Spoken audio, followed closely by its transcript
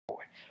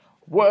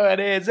What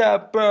is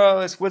up,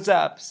 bros? What's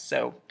up?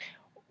 So,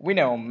 we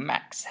know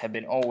Macs have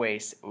been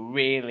always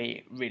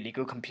really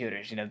good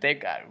computers. You know, they've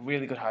got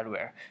really good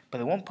hardware. But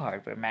the one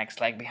part where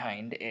Macs lag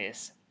behind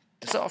is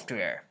the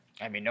software.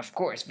 I mean, of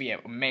course, we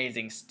have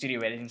amazing studio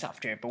editing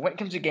software, but when it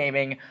comes to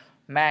gaming,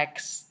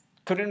 Macs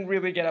couldn't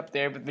really get up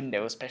there with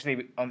Windows,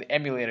 especially on the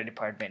emulator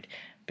department,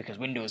 because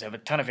Windows have a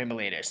ton of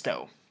emulators.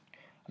 So,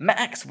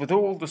 Macs, with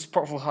all this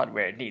powerful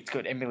hardware, needs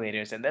good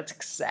emulators, and that's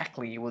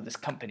exactly what this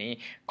company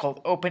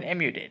called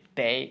OpenEmu did.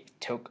 They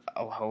took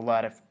a whole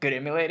lot of good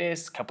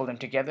emulators, coupled them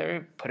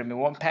together, put them in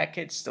one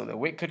package so that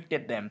we could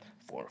get them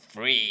for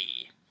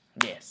free.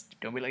 Yes,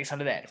 don't be like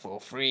some of that,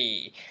 for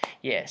free.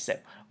 Yes, so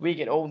we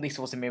get all these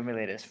sorts of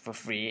emulators for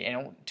free,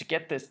 and to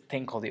get this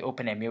thing called the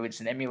OpenEmu, it's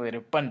an emulator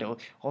bundle,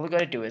 all you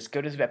gotta do is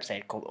go to this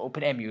website called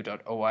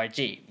openemu.org.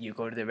 You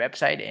go to the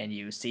website and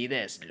you see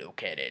this.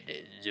 Look at it,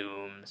 it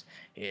zooms.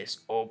 It's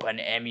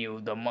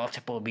OpenEmu, the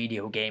multiple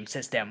video game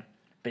system,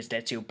 which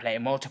lets you play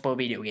multiple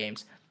video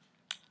games.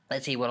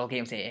 Let's see what all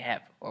games they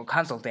have, or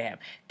consoles they have.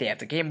 They have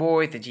the Game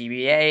Boy, the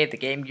GBA, the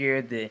Game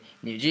Gear, the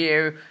Neo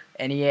Geo,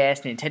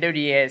 NES, Nintendo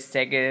DS,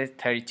 Sega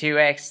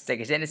 32X,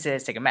 Sega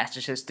Genesis, Sega Master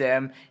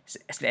System,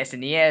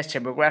 SNES,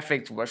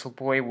 TurboGrafx, Virtual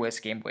Boy, was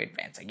Game Boy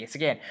Advance, I guess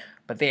again.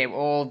 But they have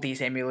all these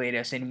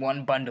emulators in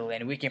one bundle,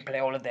 and we can play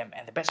all of them.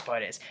 And the best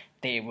part is,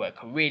 they work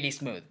really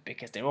smooth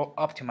because they're all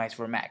optimized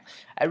for Mac.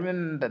 I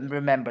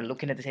remember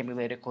looking at this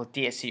emulator called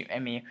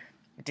DSUME,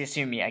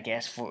 I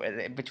guess,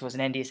 which was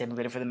an NDS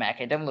emulator for the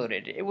Mac. I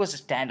downloaded it. It was a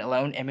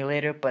standalone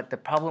emulator, but the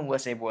problem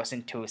was it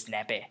wasn't too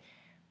snappy.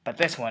 But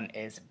this one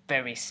is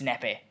very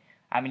snappy.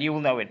 I mean, you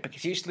will know it,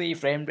 because usually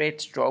frame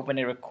rates drop when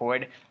they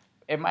record.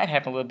 It might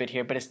happen a little bit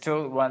here, but it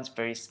still runs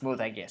very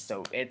smooth, I guess.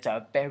 So it's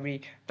a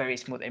very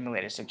smooth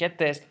emulator. So get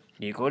this,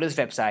 you go to this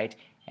website,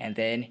 and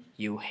then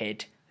you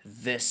hit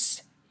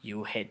this.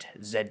 You hit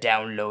the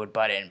download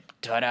button.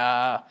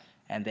 Ta-da!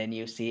 And then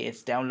you see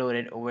it's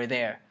downloaded over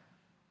there.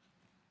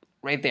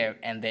 Right there,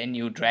 and then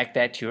you drag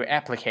that to your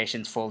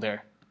applications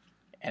folder,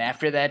 and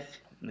after that,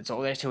 that's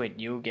all there to it.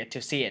 You get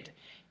to see it.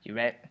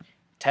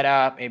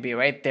 Ta-da! Maybe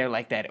right there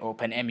like that.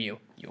 OpenEmu.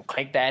 You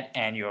click that,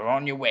 and you're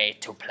on your way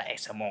to play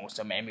some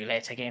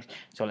emulator games.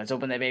 So let's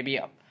open that baby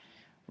up.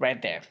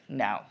 Right there.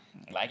 Now,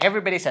 like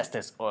everybody says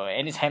this, or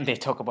anytime they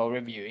talk about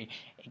reviewing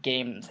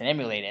games and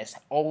emulators,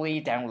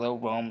 only download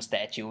ROMs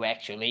that you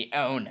actually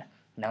own.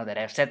 Now that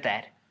I've said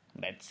that,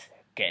 let's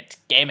get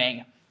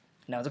gaming.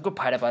 Now, the good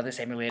part about this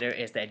emulator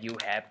is that you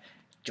have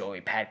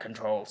joypad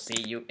controls.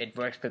 See, it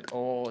works with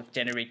all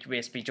generic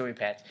USB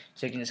joypads.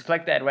 So you can just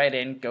plug that right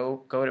in,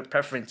 go to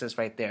preferences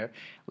right there.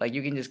 Like,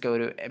 you can just go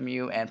to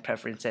EMU and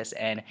preferences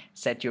and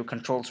set your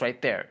controls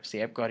right there.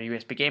 See, I've got a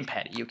USB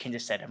gamepad. You can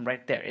just set them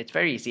right there. It's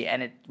very easy,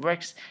 and it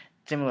works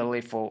similarly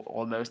for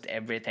almost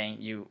everything.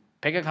 You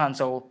pick a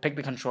console, pick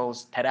the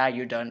controls, ta-da,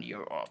 you're done,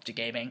 you're off to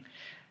gaming.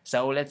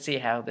 So let's see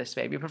how this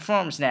baby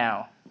performs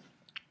now.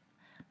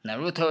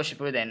 Naruto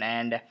Shippuden,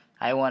 and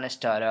I want to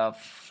start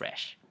off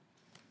fresh.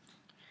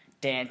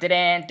 Dan,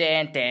 dan,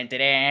 dan, dan, dan,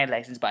 dan,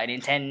 licensed by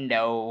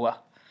Nintendo.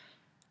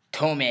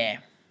 Tome.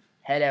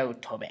 Hello,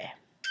 Tome.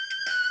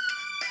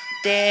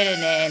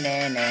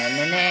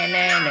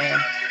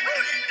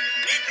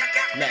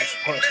 Let's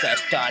push the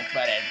start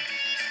button.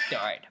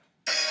 Start.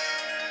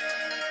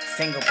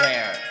 Single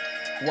player.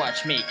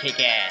 Watch me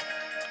kick ass.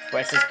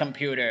 Versus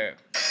computer.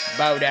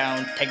 Bow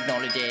down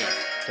technology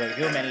to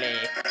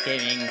humanly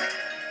gaming.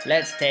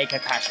 Let's take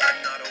Kakashi.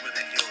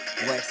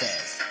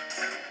 Versus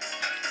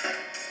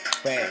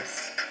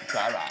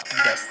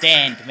the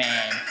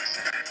Sandman.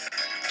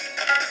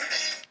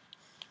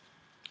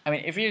 I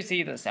mean, if you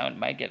see the sound, it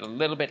might get a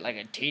little bit like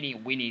a teeny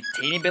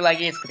bit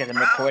like it's because I'm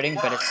recording,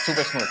 but it's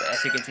super smooth,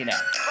 as you can see now.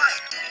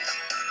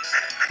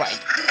 Fight.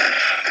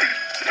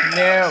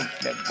 No,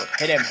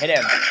 hit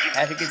him.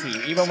 As you can see,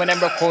 even when I'm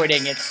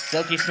recording, it's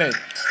silky smooth.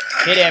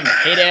 Hit him.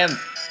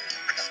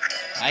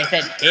 I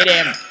said hit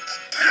him.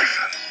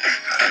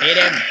 Hit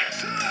him.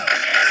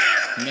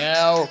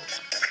 No.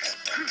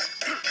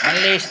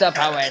 Unleash the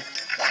power.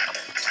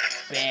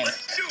 Bam.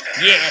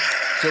 Yes.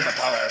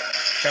 Superpower.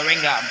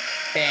 Sharingan.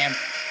 Bam.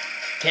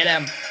 Kill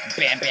him.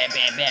 Bam.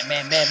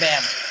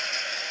 Bam.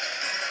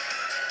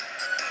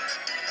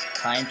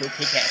 Time to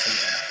kick ass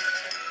again.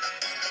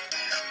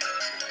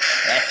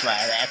 That's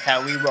right. That's how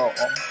we roll.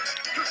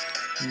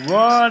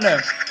 Run.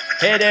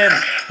 Hit him.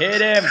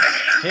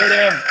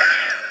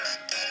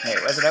 Hey,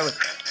 what's it over?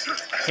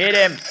 Hit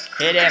him.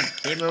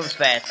 He moves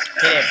fast.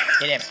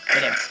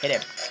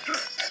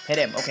 Hit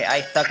him. Okay,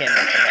 I suck at it.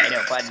 I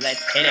know, but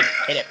let's hit him.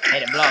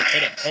 Block.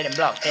 Hit him.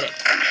 Block. Hit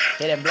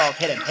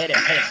him.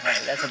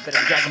 Right, that's a bit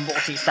of Dragon Ball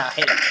Z style.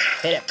 Hit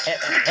him.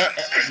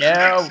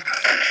 No.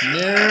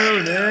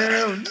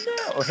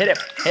 Oh, hit him.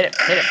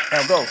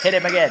 Now go. Hit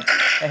him again.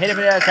 Now hit him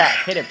on the other side.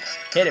 Hit him.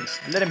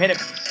 Let him hit him.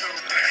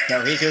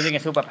 No, he's using a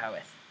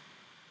superpower.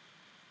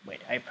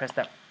 Wait, I pressed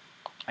the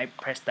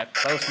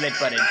close lid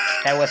button.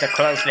 That was a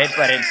close lid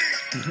button.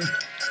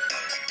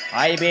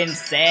 I've been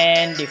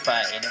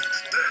sandified.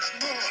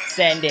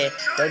 Sandy,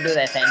 don't do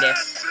that, Sandy.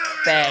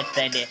 Bad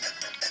Sandy.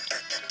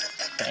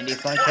 Sandy's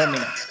gonna kill me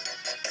now.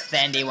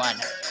 Sandy won.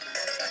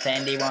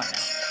 Sandy won.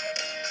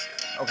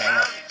 Okay,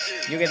 well,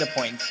 you get the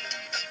point.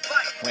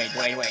 Wait.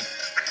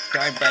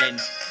 Start button.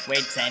 Wait,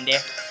 Sandy.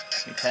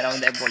 You turn on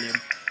that volume.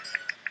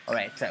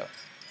 Alright, so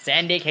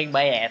Sandy kicked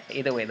my ass.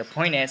 Either way, the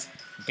point is,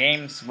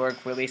 games work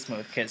really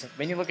smooth. Because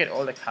when you look at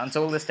all the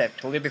console lists I've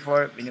told you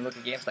before, when you look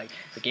at games like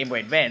the Game Boy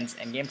Advance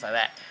and games like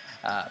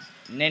that,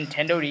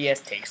 Nintendo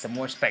DS takes some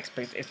more specs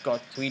because it's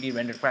got 3D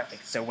rendered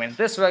graphics. So when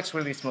this works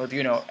really smooth,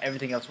 you know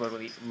everything else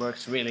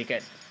works really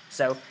good.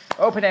 So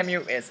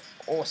OpenEMU is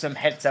awesome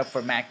heads up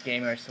for Mac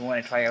gamers who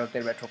want to try out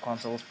their retro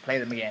consoles, play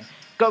them again.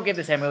 Go get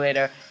this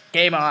emulator,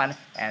 game on,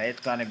 and it's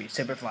gonna be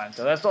super fun.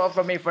 So that's all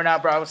from me for now,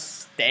 bros.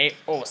 Stay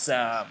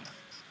awesome.